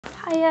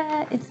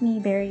Hiya, it's me,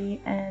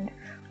 Barry, and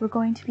we're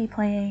going to be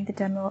playing the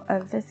demo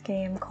of this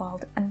game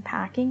called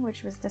Unpacking,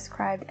 which was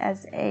described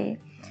as a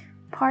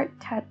part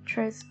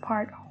Tetris,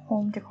 part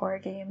home decor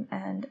game,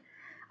 and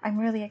I'm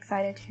really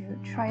excited to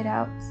try it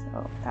out.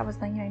 So that was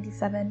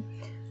 1997.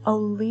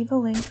 I'll leave a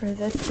link for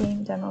this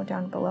game demo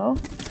down below.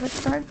 So it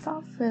starts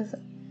off with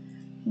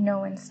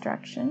no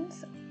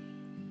instructions.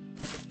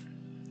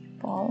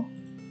 Ball.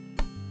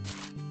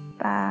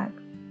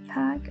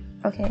 Backpack.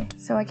 Okay,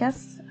 so I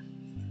guess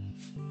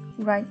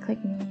right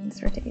click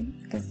means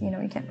rotate, because you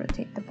can't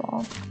rotate the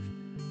ball.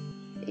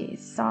 A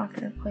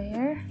soccer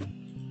player.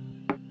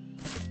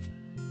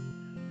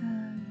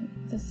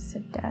 This is a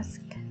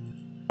desk.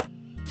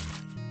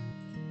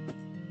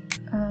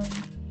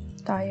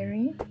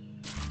 Diary.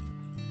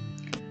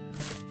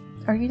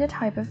 Are you the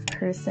type of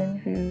person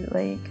who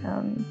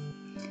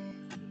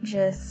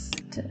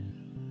just,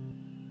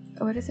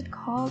 what is it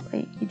called?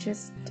 Like you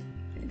just,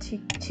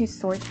 to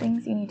sort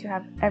things, you need to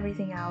have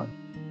everything out,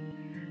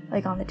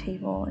 like on the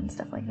table and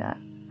stuff like that.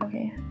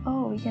 Okay.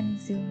 Oh, we can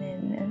zoom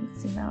in and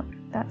zoom out.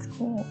 That's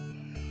cool.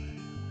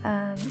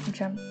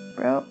 Jump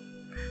rope.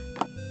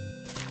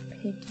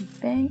 Piggy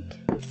bank.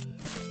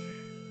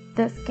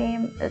 This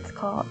game,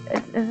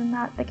 isn't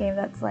that the game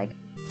that's like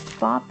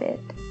Bop It?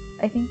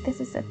 I think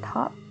this is a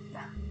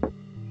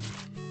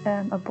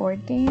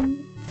board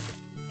game.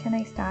 Can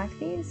I stack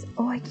these?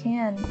 Oh, I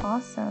can.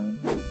 Awesome.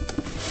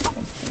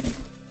 Let's see.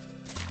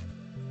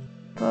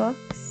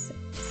 Books,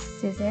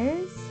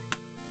 scissors,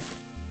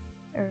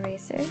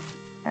 eraser,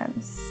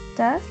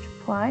 stuffed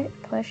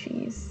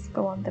plushies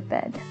go on the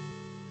bed.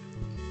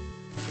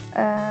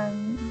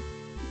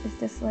 Is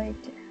this like,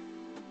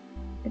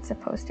 it's a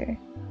poster.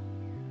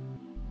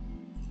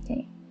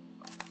 Okay.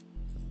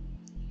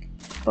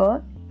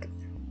 Book,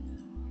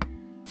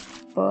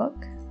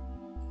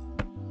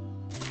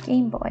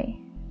 Game Boy,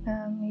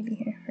 maybe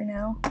here for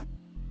now.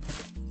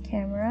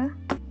 Camera,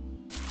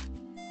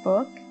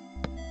 book,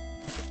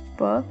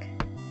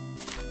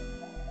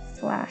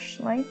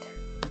 flashlight,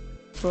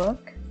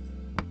 book,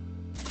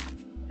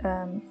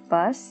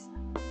 bus,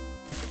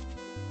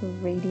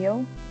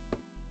 radio,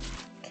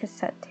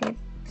 cassette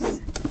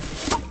tapes,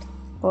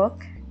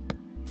 book,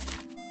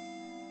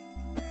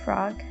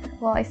 frog.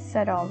 Well, I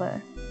said all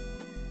the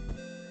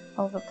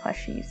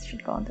plushies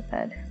should go on the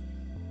bed.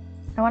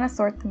 I want to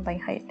sort them by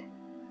height.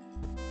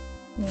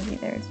 Maybe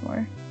there's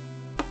more.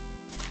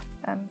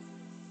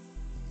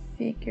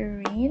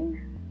 Figurine,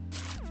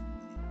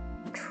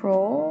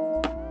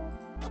 troll,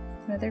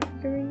 another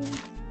figurine,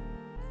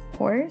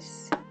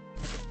 horse,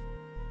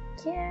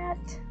 cat,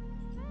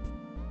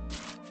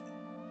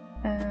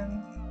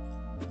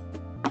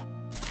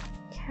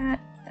 cat.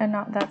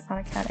 That's not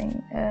a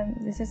catting.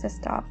 This is a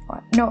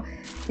stopwatch. No,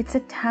 it's a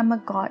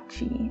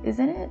Tamagotchi,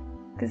 isn't it?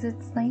 Because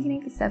it's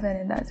 1987,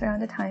 and that's around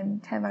the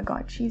time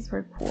Tamagotchis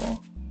were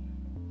cool.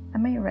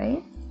 Am I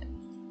right?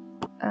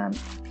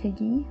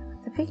 Piggy.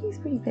 The piggy's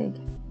pretty big.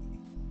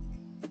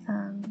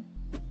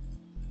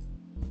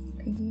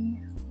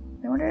 Piggy.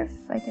 I wonder if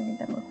I can make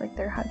them look like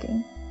they're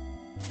hugging.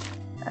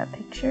 A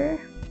picture.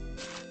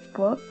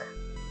 Book.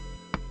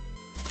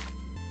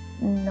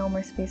 No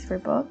more space for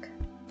book.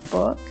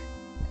 Book.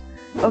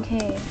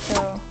 Okay,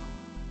 so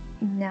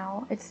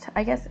now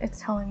I guess it's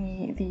telling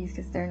me these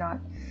because they're not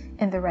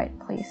in the right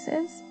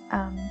places.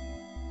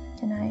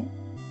 Can I?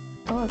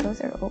 Oh,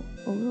 those are.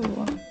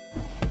 Ooh.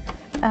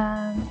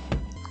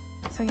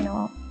 So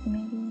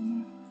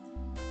maybe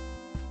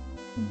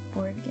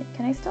board game.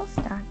 Can I still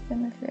stack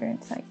them if they're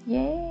inside?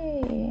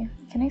 Yay!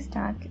 Can I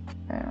stack?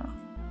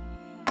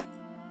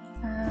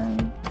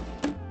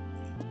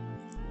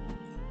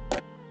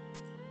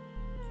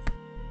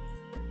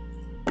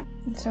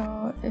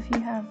 So if you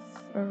have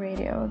a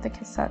radio, the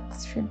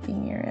cassettes should be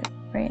near it,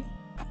 right?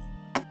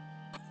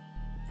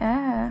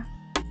 Ah.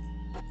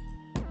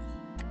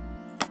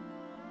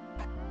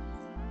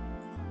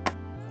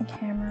 A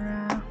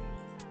camera.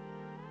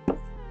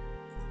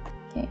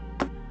 Okay.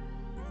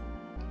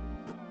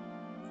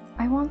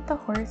 I want the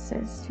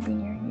horses to be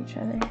near each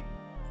other.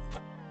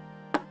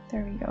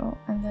 There we go.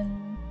 And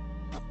then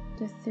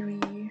the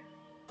three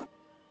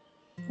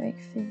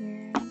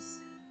figures.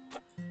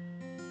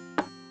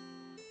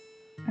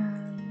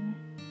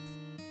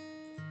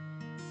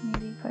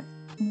 Maybe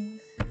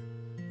move.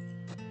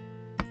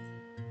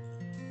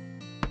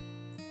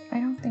 I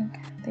don't think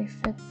they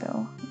fit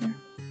though. Here.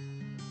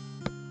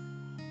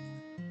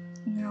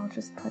 And then I'll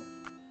just put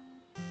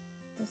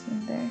this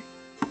one there.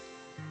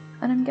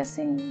 And I'm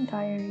guessing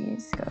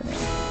diaries go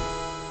there.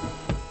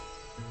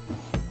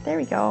 There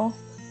we go.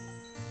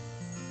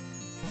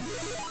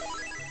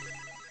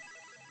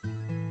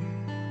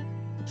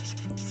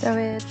 So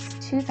it's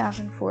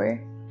 2004,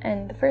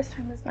 and the first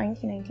time was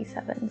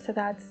 1997, so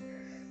that's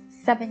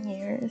 7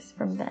 years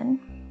from then.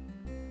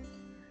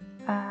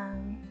 I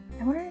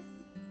wonder,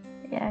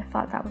 yeah, I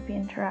thought that would be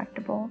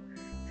interactable.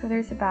 So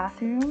there's a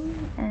bathroom,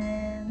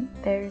 and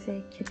there's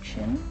a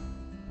kitchen.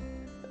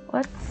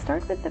 Let's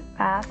start with the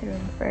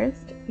bathroom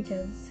first,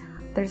 because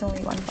there's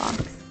only one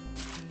box.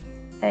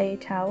 A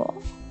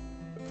towel,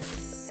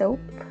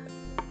 soap,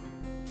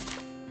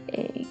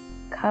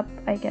 cup,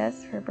 I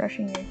guess, for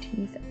brushing your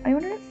teeth. I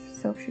wonder if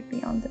soap should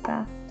be on the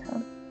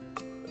bathtub.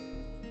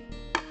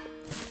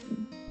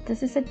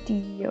 This is a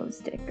deo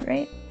stick,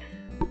 right?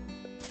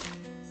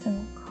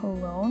 Some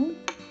cologne,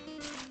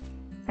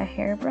 a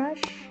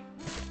hairbrush,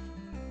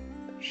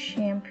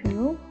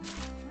 shampoo,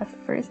 a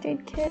first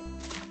aid kit,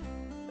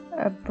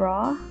 a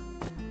bra,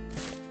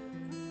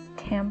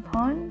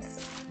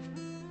 tampons,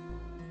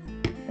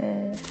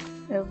 a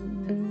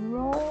loo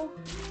roll,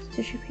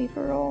 tissue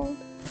paper roll,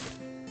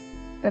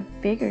 a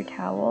bigger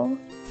towel,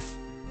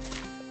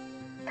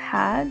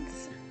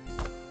 pads,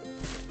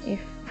 a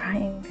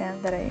frying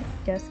pan that I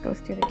guess goes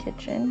to the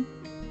kitchen,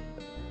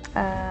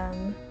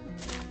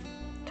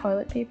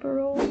 toilet paper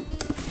roll.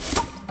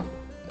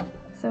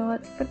 So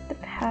let's put the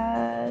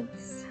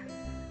pads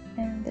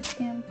and the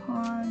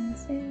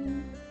tampons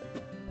in.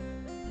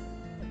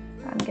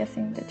 I'm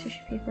guessing the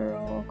tissue paper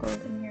roll goes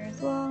in here as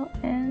well,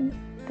 and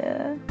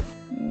the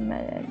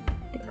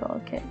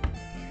medical kit.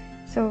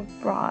 So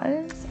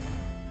bras,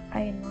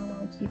 I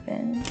normally keep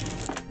in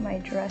my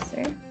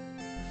dresser.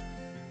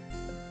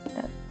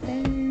 That's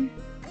there.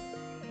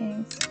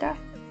 Hang stuff.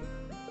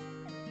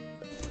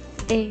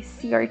 A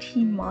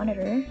CRT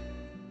monitor.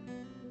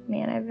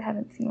 Man, I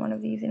haven't seen one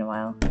of these in a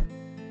while.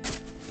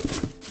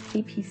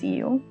 A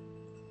PCU.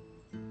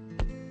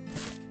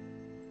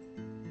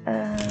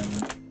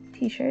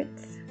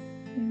 T-shirts.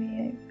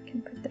 Maybe I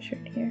can put the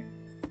shirt here.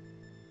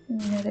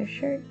 Another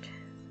shirt.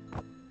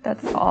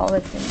 That's all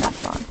that's in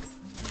that box.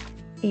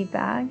 A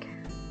bag.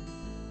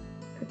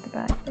 Put the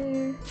bag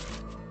there.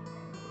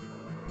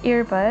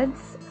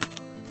 Earbuds.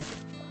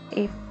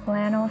 A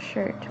flannel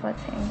shirt.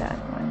 Let's hang that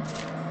one.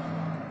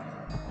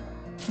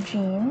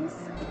 Jeans.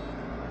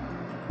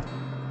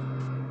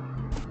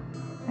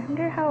 I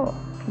wonder how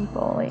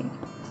people,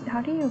 like,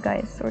 how do you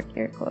guys sort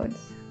your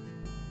clothes?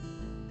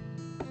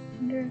 I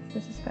wonder if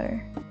this is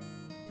better,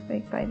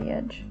 like by the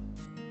edge,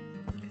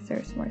 because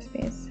there's more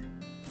space.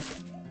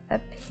 A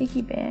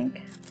piggy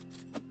bank,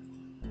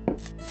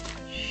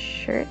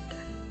 shirt,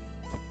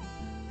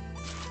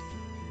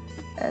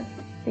 a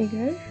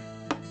figure,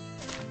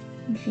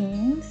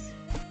 jeans,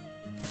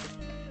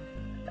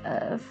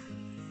 a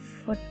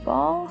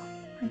football,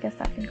 I guess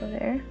that can go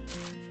there,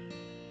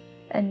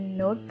 a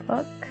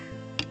notebook,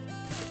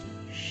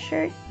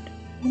 shirt.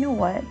 You know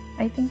what?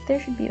 I think there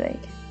should be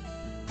like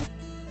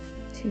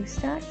 2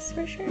 stacks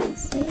for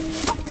shirts, maybe?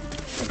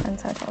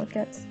 Depends how tall it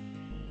gets.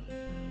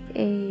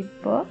 A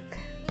book,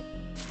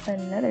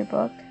 another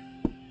book,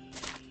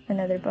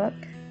 another book,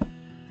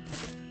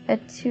 a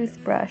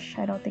toothbrush.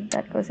 I don't think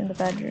that goes in the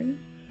bedroom.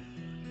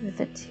 With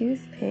a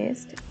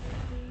toothpaste.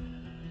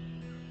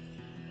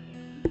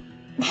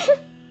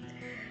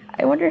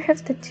 I wonder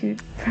if the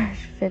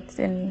toothbrush fits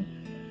in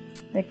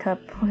the cup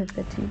with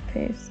the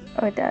toothpaste.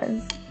 Oh, it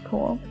does.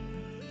 Cool.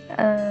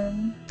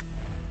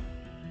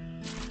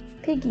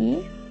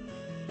 Piggy.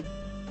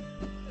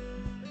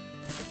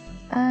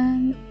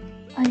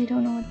 I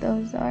don't know what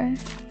those are.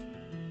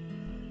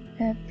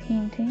 A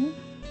painting.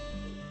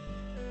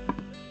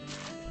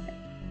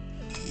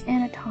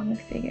 Anatomic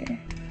figure.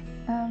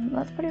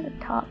 Let's put it at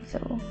the top,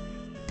 so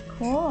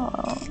cool.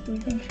 We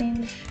can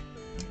change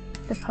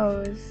the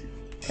pose.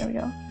 There we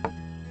go.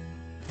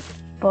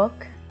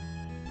 Book.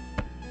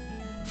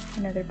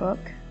 Another book.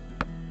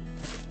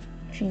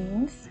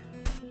 Jeans.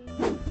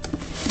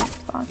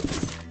 Next box.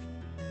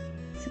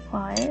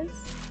 Supplies.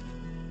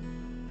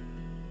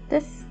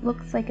 This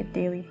looks like a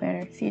daily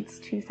planner. See, it's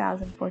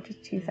 2004 to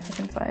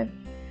 2005.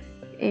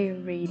 A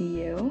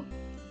radio.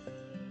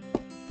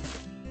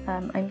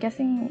 I'm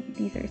guessing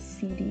these are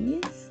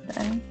CDs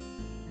then.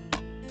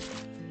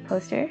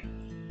 Poster.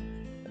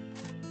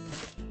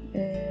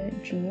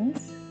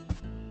 Jeans.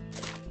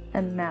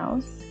 A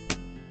mouse.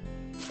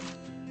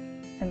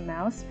 A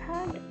mouse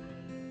pad?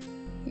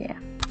 Yeah.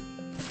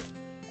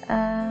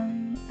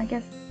 I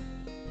guess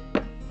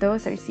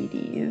those are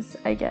CDs,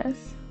 I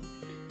guess.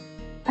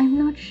 I'm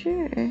not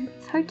sure.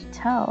 It's hard to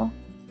tell.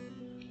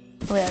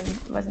 Wait,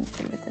 I wasn't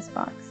through with this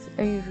box.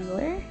 A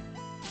ruler.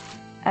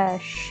 A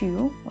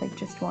shoe, like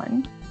just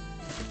one.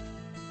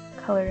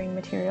 Coloring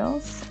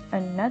materials.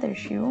 Another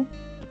shoe.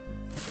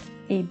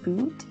 A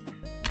boot.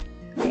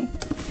 Okay.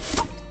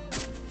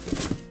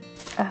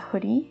 A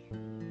hoodie.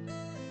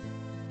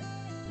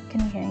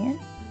 Can we hang it?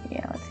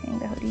 Yeah, let's hang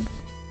the hoodie.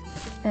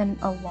 An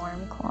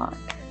alarm clock.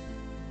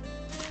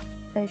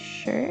 A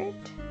shirt.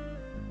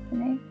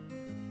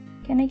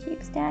 Can I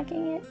keep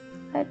stacking it?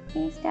 Let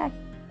me stack.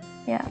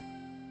 Yeah.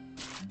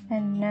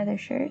 Another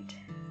shirt.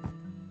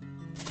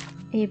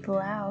 A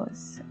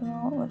blouse.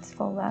 Well, let's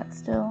fold that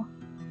still.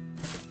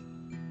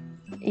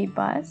 A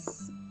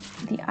bus.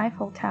 The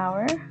Eiffel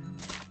Tower.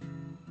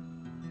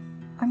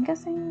 I'm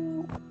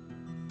guessing...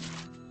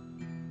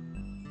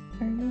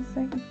 Are these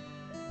like...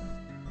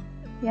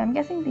 Yeah, I'm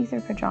guessing these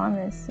are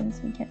pajamas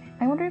since we can...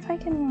 I wonder if I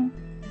can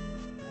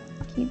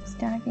keep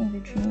stacking the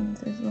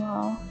jeans as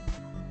well.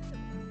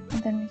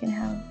 And then we can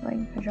have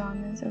like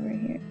pajamas over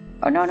here.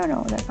 Oh, no,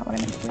 that's not what I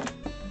meant to do.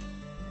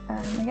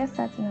 I guess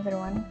that's another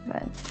one,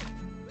 but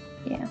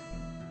yeah.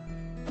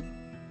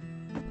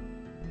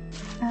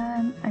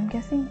 I'm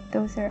guessing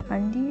those are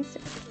undies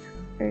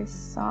or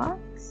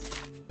socks.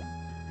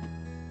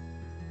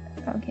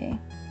 Okay,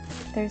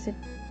 there's a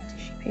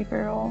tissue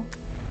paper roll.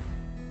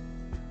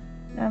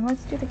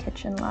 Let's do the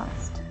kitchen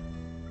last.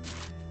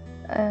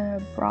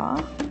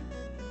 Bra.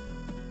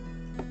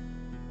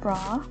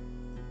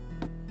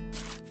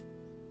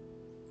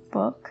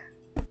 Book.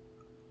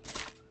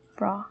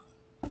 Bra.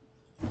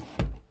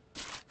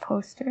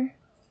 Poster.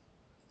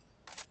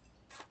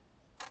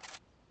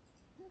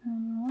 I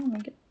want to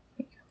make it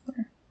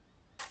bigger.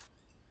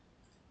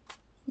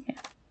 Yeah.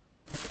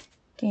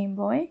 Game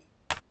Boy.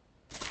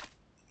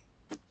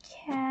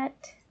 Cat.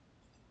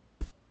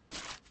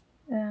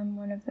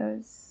 One of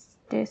those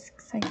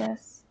discs, I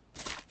guess.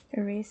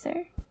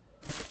 Eraser.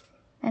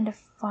 And a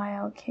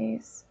file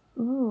case.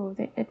 Ooh,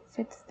 it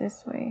fits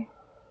this way.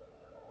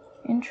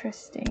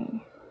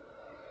 Interesting.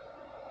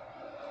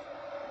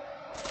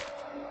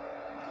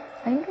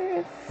 I wonder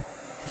if,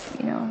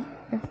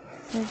 if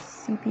the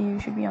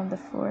CPU should be on the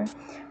floor.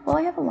 Well,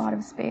 I have a lot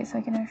of space, so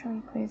I can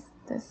actually place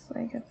this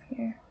like up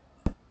here.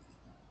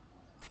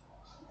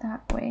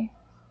 That way.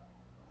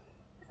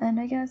 And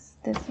I guess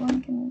this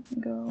one can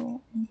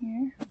go in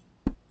here.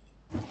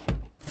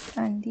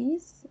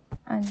 Undies.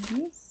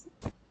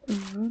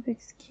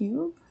 Rubik's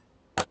Cube.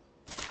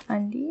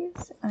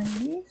 Undies.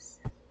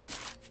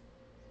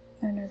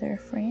 Another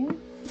frame.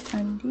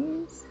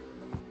 Undies.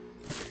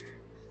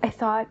 I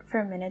thought for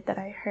a minute that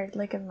I heard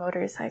like a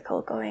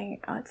motorcycle going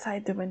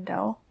outside the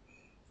window,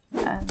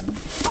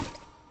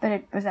 but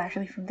it was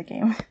actually from the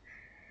game.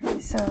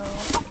 So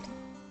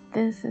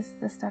this is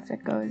the stuff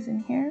that goes in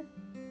here.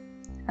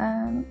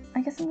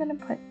 I guess I'm gonna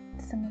put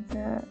some of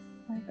the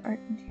like art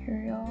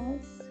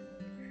materials.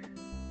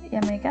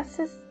 Yeah, my guess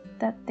is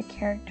that the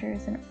character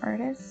is an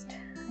artist.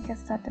 I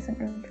guess that doesn't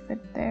really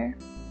fit there.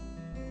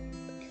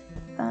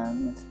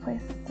 Let's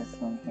place this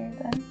one here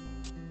then.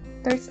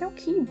 There's no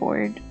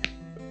keyboard.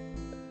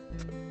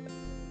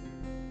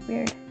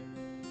 Weird.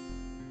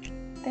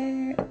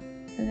 There,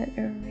 the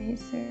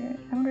eraser.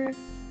 I wonder if...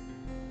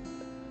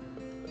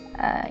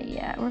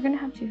 yeah, we're gonna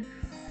have to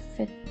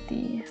fit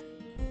the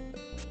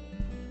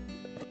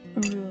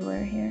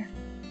ruler here.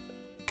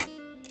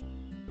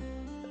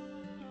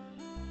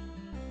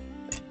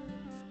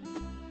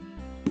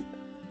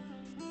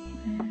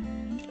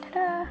 And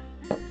ta-da!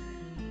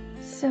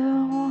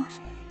 So,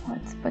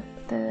 let's put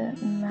the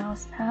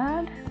mouse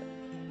pad.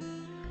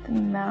 The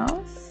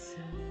mouse.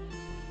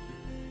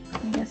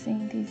 I'm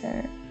guessing these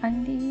are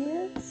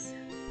undies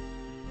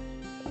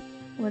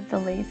with the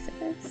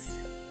laces.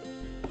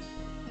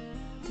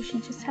 Does she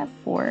just have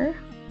 4?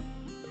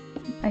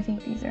 I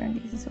think these are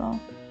undies as well.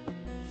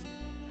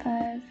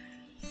 5,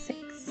 6.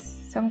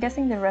 So I'm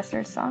guessing the rest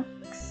are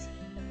socks.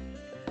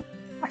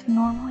 I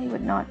normally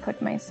would not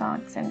put my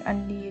socks and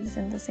undies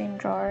in the same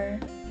drawer,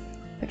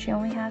 but she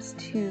only has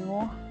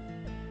 2.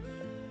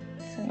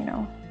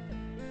 So,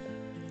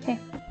 Okay.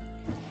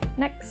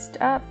 Next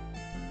up.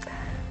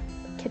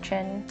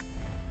 Kitchen.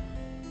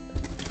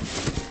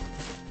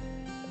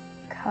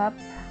 Cup.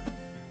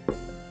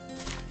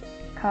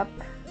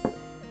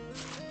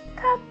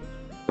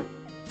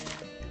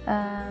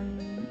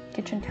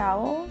 Kitchen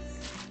towels.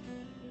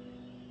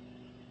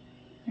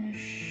 And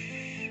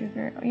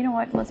sugar. You know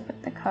what? Let's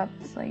put the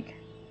cups like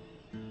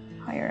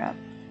higher up.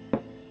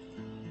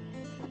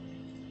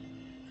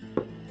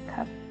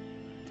 Cup.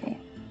 Okay.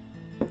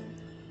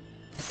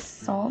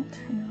 Salt.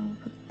 And I'll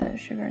put the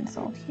sugar and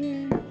salt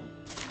here.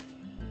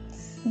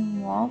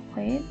 Small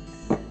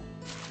plates,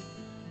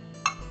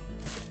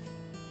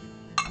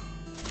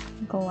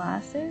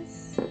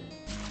 glasses.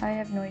 I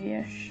have no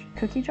idea.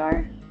 Cookie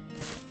jar.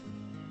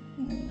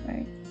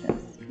 Right,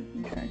 just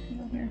cookie jar can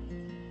go here.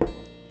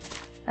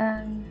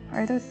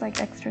 Are those like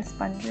extra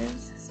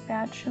sponges?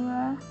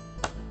 Spatula.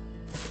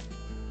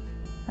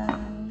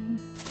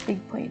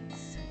 Big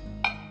plates.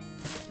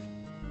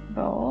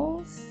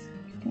 Bowls.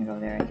 Can go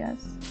there, I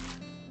guess.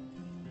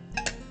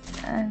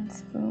 And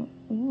spoon.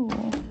 Ooh.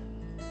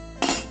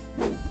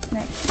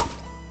 Next,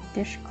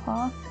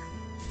 dishcloth.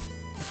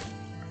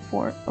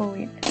 Fork. Oh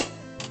wait.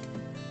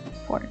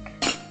 Fork.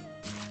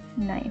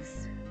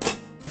 Knife.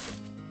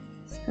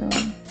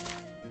 Spoon.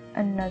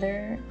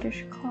 Another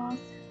dishcloth.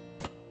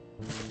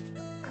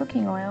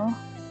 Cooking oil.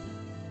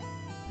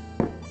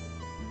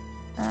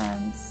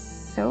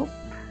 Soap.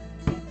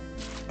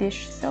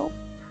 Dish soap.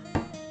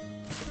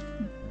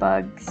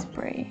 Bug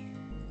spray.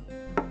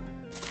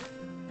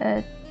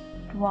 A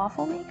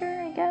waffle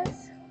maker, I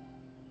guess.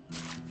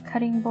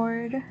 Cutting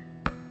board,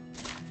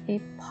 a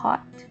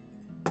pot.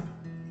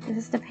 This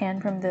is the pan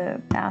from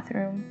the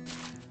bathroom.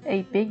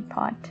 A big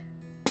pot.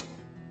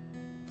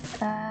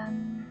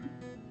 I'm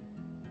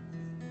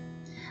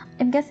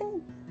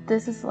guessing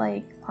this is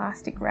like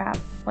plastic wrap,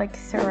 like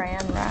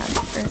saran wrap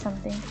or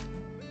something.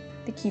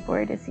 The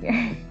keyboard is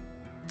here.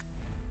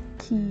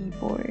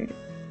 Keyboard.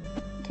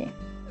 Okay.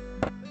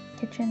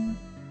 Kitchen.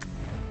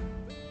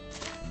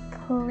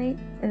 Plate.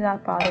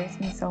 That bothers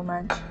me so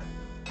much.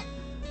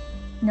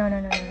 No.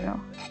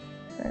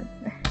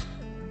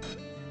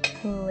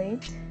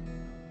 Plate.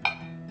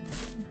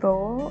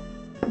 Bowl.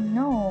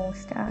 No,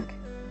 stack.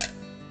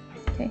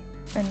 Okay,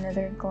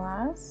 another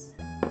glass.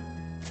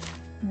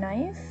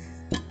 Knife.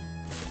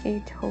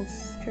 A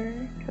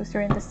toaster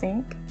in the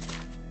sink.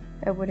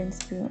 A wooden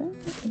spoon.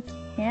 A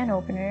can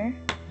opener.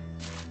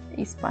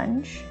 A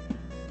sponge.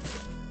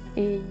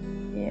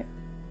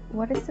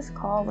 What is this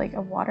called? Like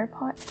a water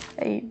pot?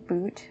 A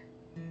boot.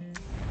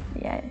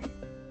 Yeah,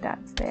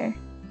 that's there.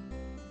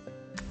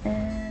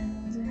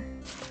 And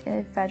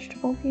a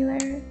vegetable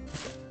peeler.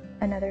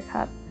 Another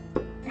cup.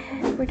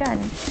 And we're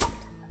done,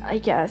 I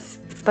guess.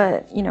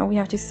 But, you know, we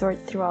have to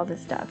sort through all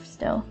this stuff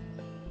still.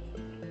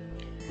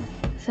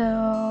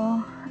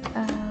 So,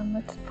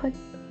 let's put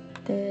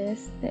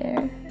this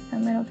there. I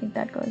don't think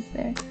that goes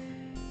there.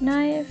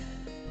 Knife.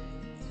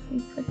 We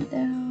put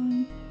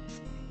down.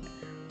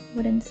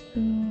 Wooden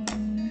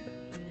spoon.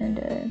 And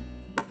a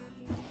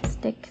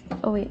stick.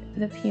 Oh wait,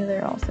 the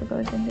peeler also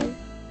goes in there.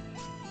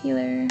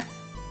 Peeler.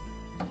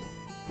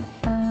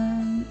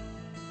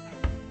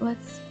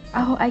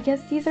 Oh, I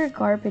guess these are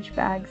garbage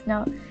bags.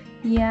 Now,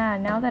 yeah,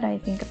 now that I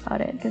think about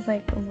it, because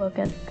like look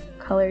at the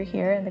color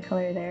here and the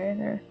color there,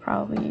 they're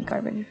probably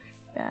garbage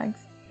bags.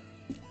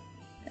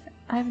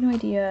 I have no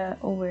idea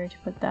where to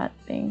put that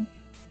thing.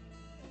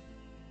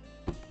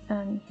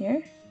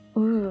 Here?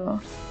 Ooh.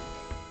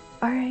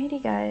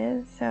 Alrighty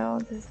guys, so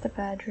this is the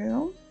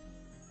bedroom,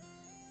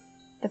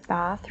 the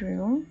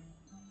bathroom,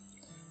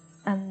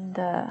 and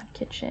the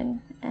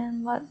kitchen,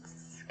 and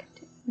let's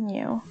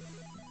continue.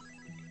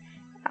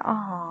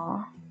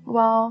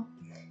 Well,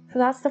 so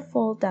that's the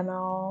full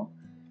demo.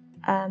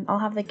 I'll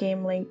have the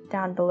game link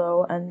down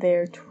below and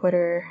their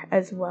Twitter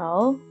as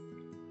well.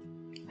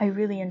 I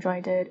really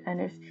enjoyed it,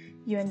 and if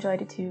you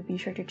enjoyed it too, be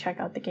sure to check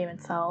out the game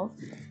itself.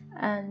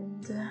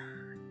 And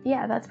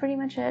yeah, that's pretty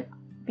much it.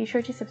 Be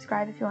sure to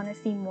subscribe if you want to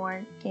see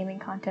more gaming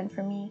content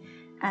from me,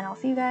 and I'll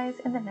see you guys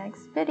in the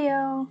next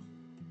video.